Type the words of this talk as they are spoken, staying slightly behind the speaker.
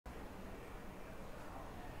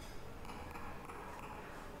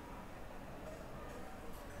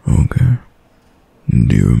Okay.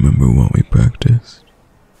 Do you remember what we practiced?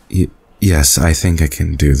 Yes, I think I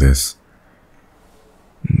can do this.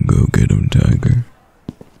 Go get him, Tiger.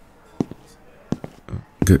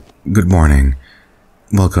 Good morning.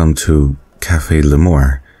 Welcome to Cafe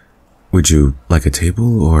L'Amour. Would you like a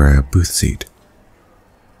table or a booth seat?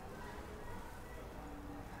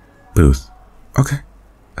 Booth. Okay.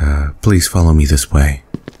 Please follow me this way.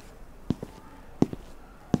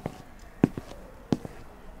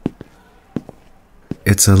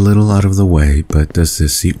 It's a little out of the way, but does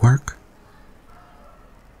this seat work?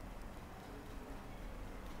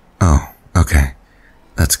 Oh, okay.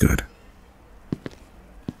 That's good.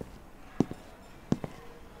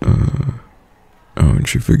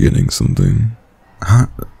 Aren't you forgetting something? Huh?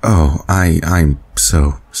 Oh, I'm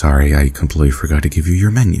so sorry. I completely forgot to give you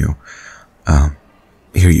your menu.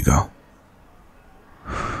 Here you go.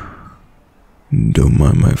 Don't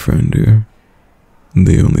mind my friend here.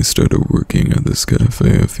 They only started working at this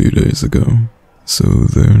cafe a few days ago, so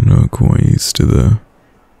they're not quite used to the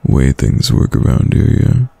way things work around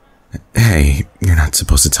here yet. Hey, you're not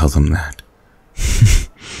supposed to tell them that.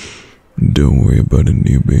 Don't worry about it,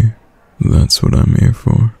 newbie. That's what I'm here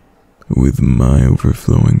for. With my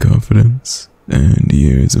overflowing confidence and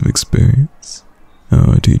years of experience,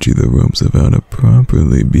 I'll teach you the ropes of how to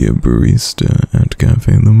properly be a barista at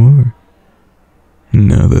Cafe L'Amour.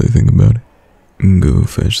 Now that I think about it, go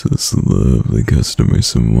fetch this lovely customer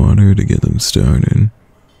some water to get them started.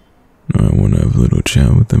 I want to have a little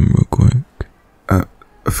chat with them real quick.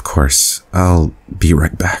 Of course. I'll be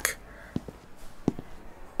right back.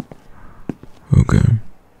 Okay.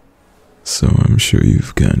 So I'm sure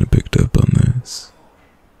you've kind of picked up on this.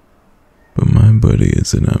 But my buddy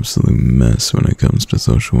is an absolute mess when it comes to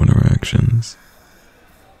social interactions.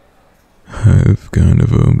 I've kind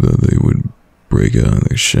of hoped that they would break out of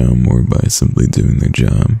their shell more by simply doing their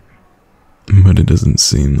job, but it doesn't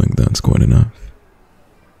seem like that's quite enough.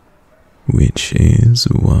 Which is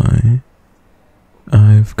why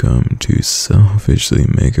I've come to selfishly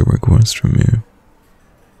make a request from you.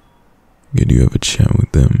 Could you have a chat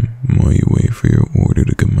with them while you wait for your order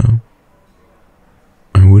to come out?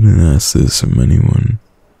 I wouldn't ask this from anyone,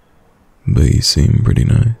 but you seem pretty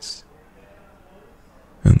nice.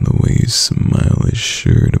 And the way you smile is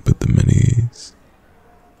sure to put them at ease.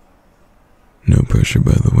 No pressure,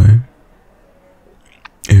 by the way.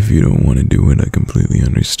 If you don't want to do it, I completely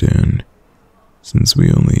understand, since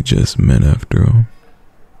we only just met after all.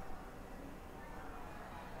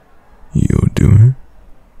 You'll do it?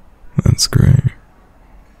 That's great.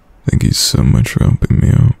 Thank you so much for helping me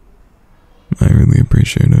out. I really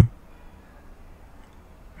appreciate it.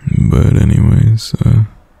 But anyways,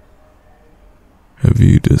 have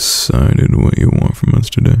you decided what you want from us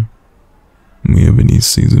today? We have a new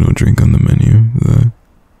seasonal drink on the menu that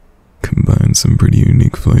combines some pretty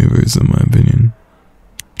unique flavors in my opinion.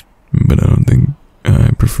 But I don't think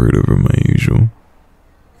I prefer it over my usual.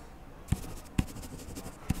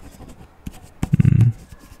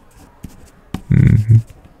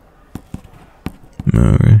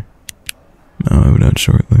 Alright. I'll have it out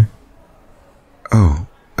shortly. Oh,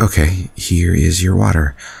 okay. Here is your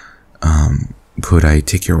water. Could I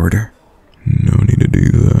take your order? No need to do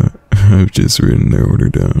that. I've just written their order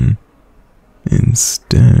down.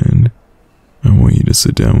 Instead, I want you to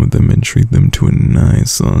sit down with them and treat them to a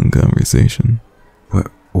nice long conversation.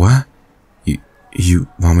 What? You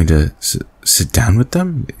want me to sit down with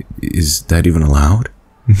them? Is that even allowed?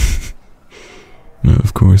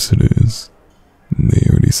 Of course it is. They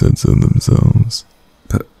already said so themselves.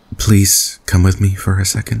 But please come with me for a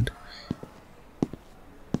second.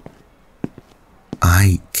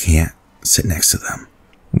 I can't sit next to them.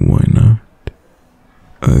 Why not?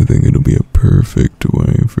 I think it'll be a perfect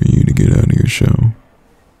way for you to get out of your shell.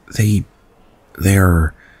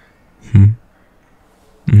 They're...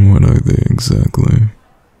 What are they exactly?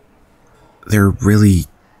 They're really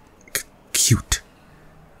cute.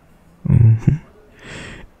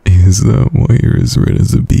 Is that why you're as red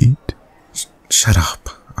as a beet? Shut up.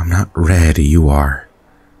 I'm not red, you are.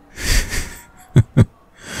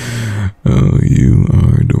 Oh, you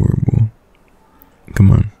are adorable.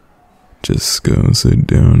 Come on. Just go sit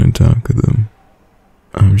down and talk to them.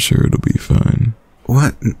 I'm sure it'll be fine.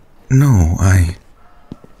 What? No, I'll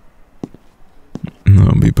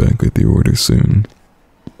be back with your order soon.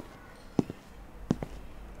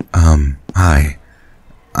 Hi.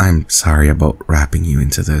 I'm sorry about wrapping you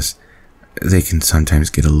into this. They can sometimes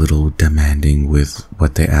get a little demanding with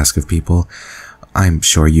what they ask of people. I'm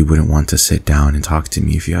sure you wouldn't want to sit down and talk to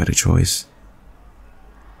me if you had a choice.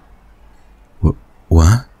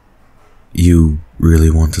 What? You really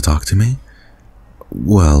want to talk to me?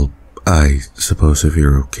 Well, I suppose if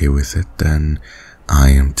you're okay with it, then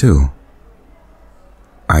I am too.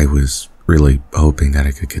 I was really hoping that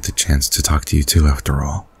I could get the chance to talk to you too after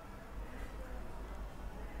all.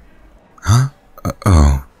 Huh?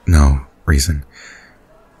 Oh, no reason.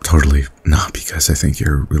 Totally not because I think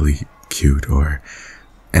you're really cute or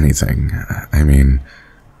anything. I mean,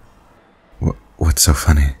 what's so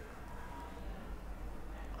funny?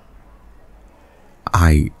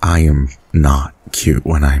 I am not cute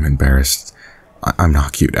when I'm embarrassed. I'm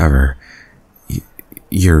not cute ever.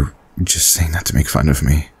 You're just saying that to make fun of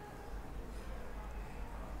me.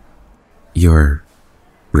 You're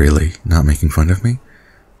really not making fun of me?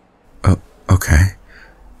 Oh, okay.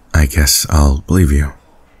 I guess I'll believe you.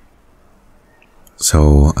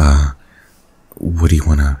 So, what do you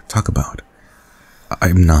want to talk about?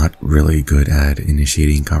 I'm not really good at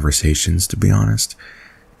initiating conversations, to be honest.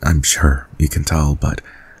 I'm sure you can tell, but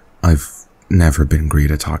I've never been great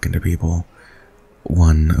at talking to people.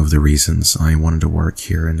 One of the reasons I wanted to work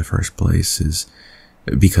here in the first place is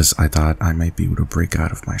because I thought I might be able to break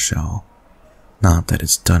out of my shell. Not that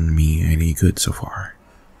it's done me any good so far.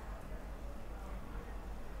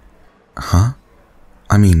 Huh?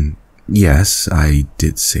 I mean, yes, I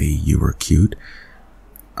did say you were cute.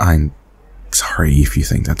 I'm sorry if you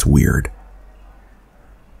think that's weird.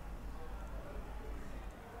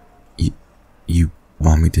 You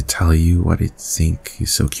want me to tell you what I think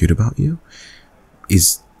is so cute about you?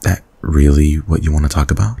 Is that really what you want to talk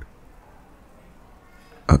about?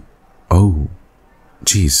 Oh,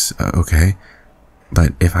 geez, okay.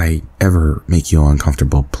 But if I ever make you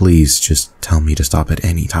uncomfortable, please just tell me to stop at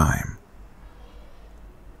any time.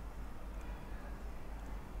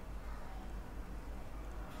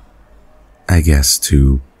 I guess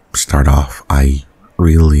to start off, I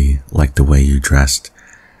really like the way you dressed.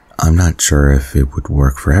 I'm not sure if it would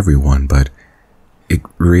work for everyone, but it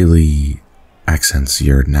really accents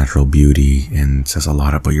your natural beauty and says a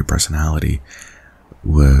lot about your personality.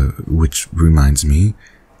 Which reminds me,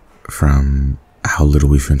 from how little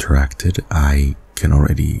we've interacted, I can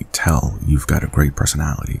already tell you've got a great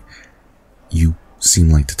personality. You seem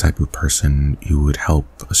like the type of person who would help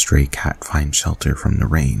a stray cat find shelter from the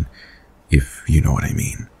rain, if you know what I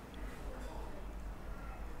mean.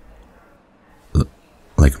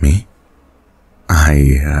 Like me?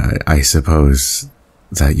 I suppose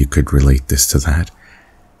that you could relate this to that.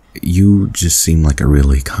 You just seem like a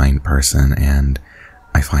really kind person, and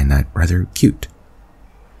I find that rather cute.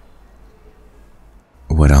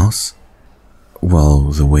 What else?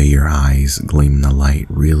 Well, the way your eyes gleam in the light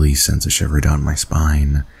really sends a shiver down my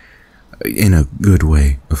spine. In a good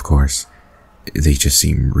way, of course. They just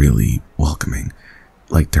seem really welcoming,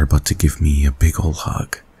 like they're about to give me a big ol'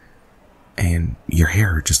 hug. And your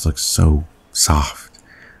hair just looks so soft.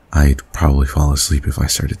 I'd probably fall asleep if I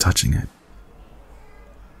started touching it.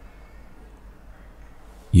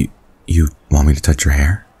 You want me to touch your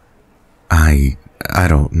hair? I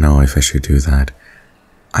don't know if I should do that.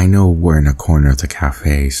 I know we're in a corner of the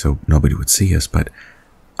cafe, so nobody would see us, but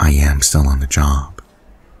I am still on the job.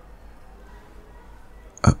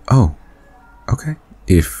 Oh, okay.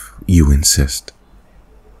 If you insist.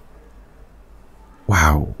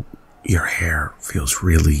 Wow, your hair feels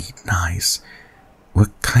really nice. What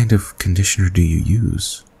kind of conditioner do you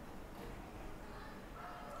use?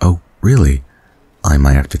 Oh, really? I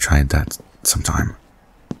might have to try that sometime.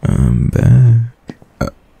 I'm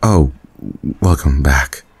back. Oh, welcome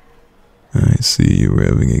back. I see you were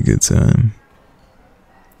having a good time.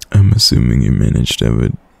 I'm assuming you managed to have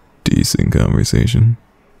a decent conversation.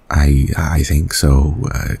 I think so,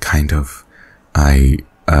 kind of. I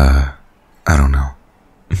don't know.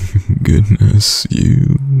 Goodness,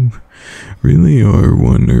 you really are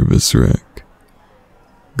one nervous wreck.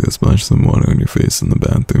 Go splash some water on your face in the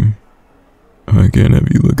bathroom. I can't have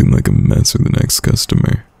you looking like a mess for the next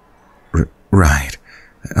customer. Right.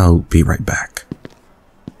 I'll be right back.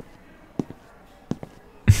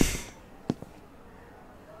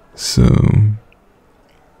 So,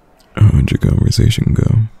 how'd your conversation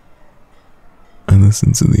go? I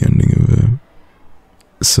listened to the ending of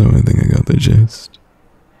it, so I think I got the gist.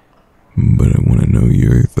 But I want to know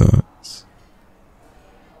your thoughts.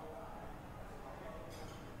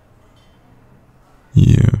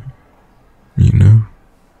 Yeah, you know,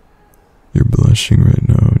 you're blushing right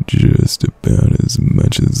now just about as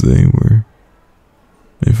much as they were.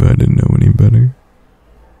 If I didn't know any better,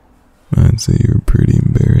 I'd say you're pretty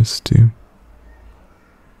embarrassed too.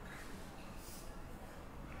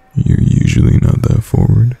 You're usually not that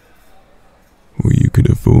forward, or you could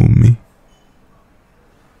have fooled me.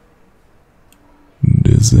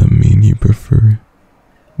 Does that mean you prefer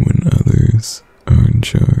when others are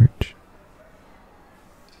in charge.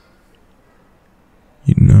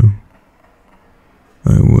 You know,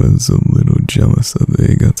 I was a little jealous that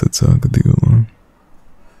they got to talk with you alone.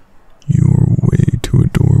 You were way too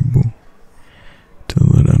adorable to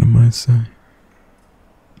let out of my sight.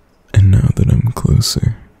 And now that I'm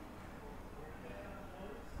closer,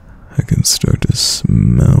 I can start to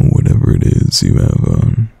smell whatever it is you have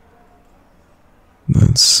on.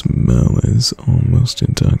 That smell is almost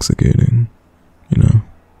intoxicating, you know.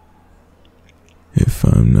 If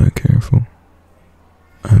I'm not careful,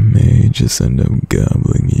 I may just end up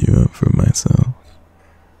gobbling you up for myself.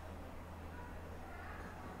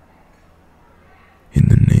 In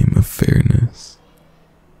the name of fairness,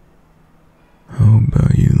 how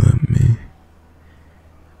about you let me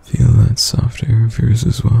feel that soft air of yours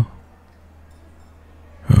as well?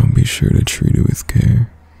 I'll be sure to treat it with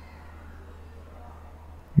care.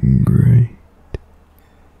 Great.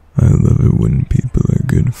 I love it when people are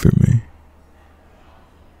good for me.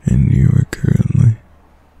 And you are currently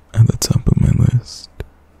at the top of my list.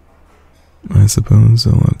 I suppose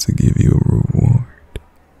I'll have to give you a reward.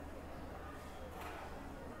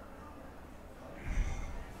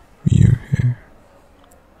 Your hair.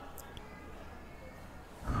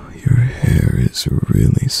 Your hair is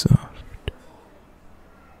really soft.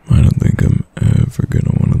 I don't think I'm ever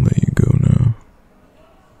gonna want to let you go now.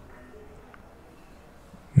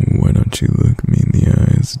 Why don't you look me in the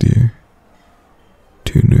eyes, dear?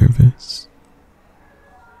 Too nervous?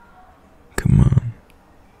 Come on,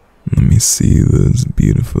 let me see those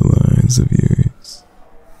beautiful eyes of yours.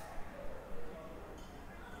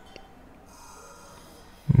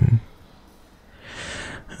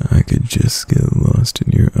 I could just get lost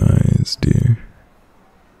in your eyes, dear.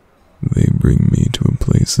 They bring me to a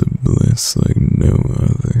place of bliss like no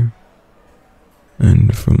other.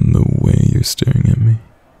 And from the way you're staring at me,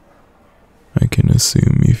 I can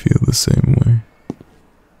assume you feel the same way.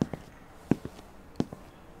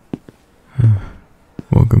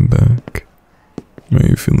 Welcome back. Are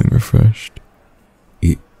you feeling refreshed?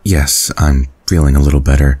 Yes, I'm feeling a little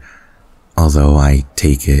better. Although I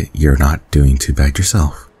take it you're not doing too bad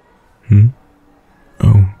yourself.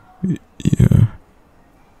 Oh, yeah.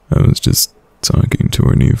 I was just talking to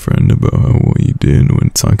our new friend about how well you did when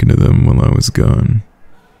talking to them while I was gone.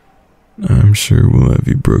 I'm sure we'll have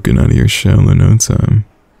you broken out of your shell in no time.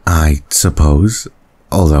 I suppose,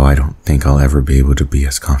 although I don't think I'll ever be able to be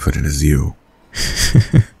as confident as you.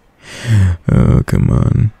 Oh, come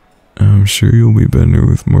on. I'm sure you'll be better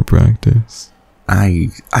with more practice. I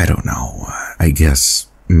don't know. I guess,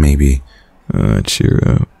 maybe. Cheer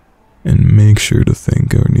up. And make sure to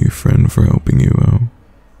thank our new friend for helping you out.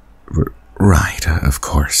 Right, of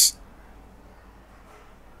course.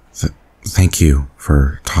 Thank you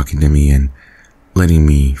for talking to me and letting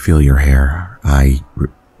me feel your hair. I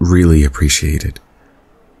really appreciate it.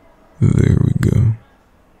 There we go.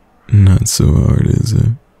 Not so hard, is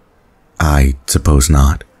it? I suppose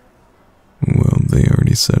not. Well, they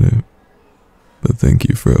already said it. But thank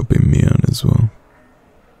you for helping me out as well.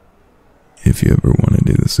 If you ever want to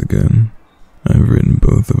do this again, I've written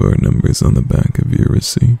both of our numbers on the back of your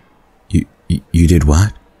receipt. You did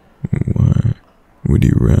what? Why? Would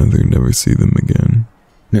you rather never see them again?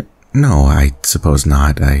 No, I suppose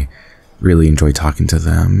not. I really enjoyed talking to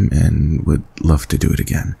them and would love to do it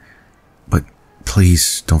again. But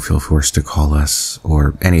please don't feel forced to call us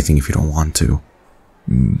or anything if you don't want to.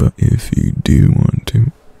 But if you do want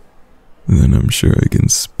to, then I'm sure I can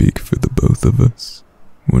speak for the both of us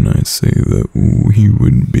when I say that we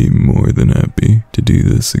would be more than happy to do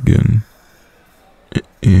this again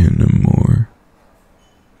in a more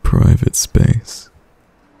private space.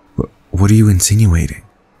 What are you insinuating?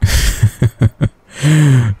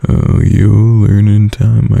 Oh, you'll learn in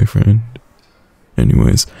time, my friend.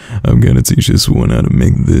 Anyways, I've got to teach this one how to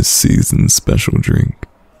make this season's special drink.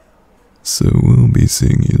 So we'll be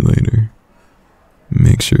seeing you later.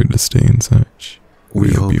 Make sure to stay in touch.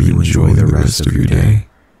 We hope you enjoy the rest of your day.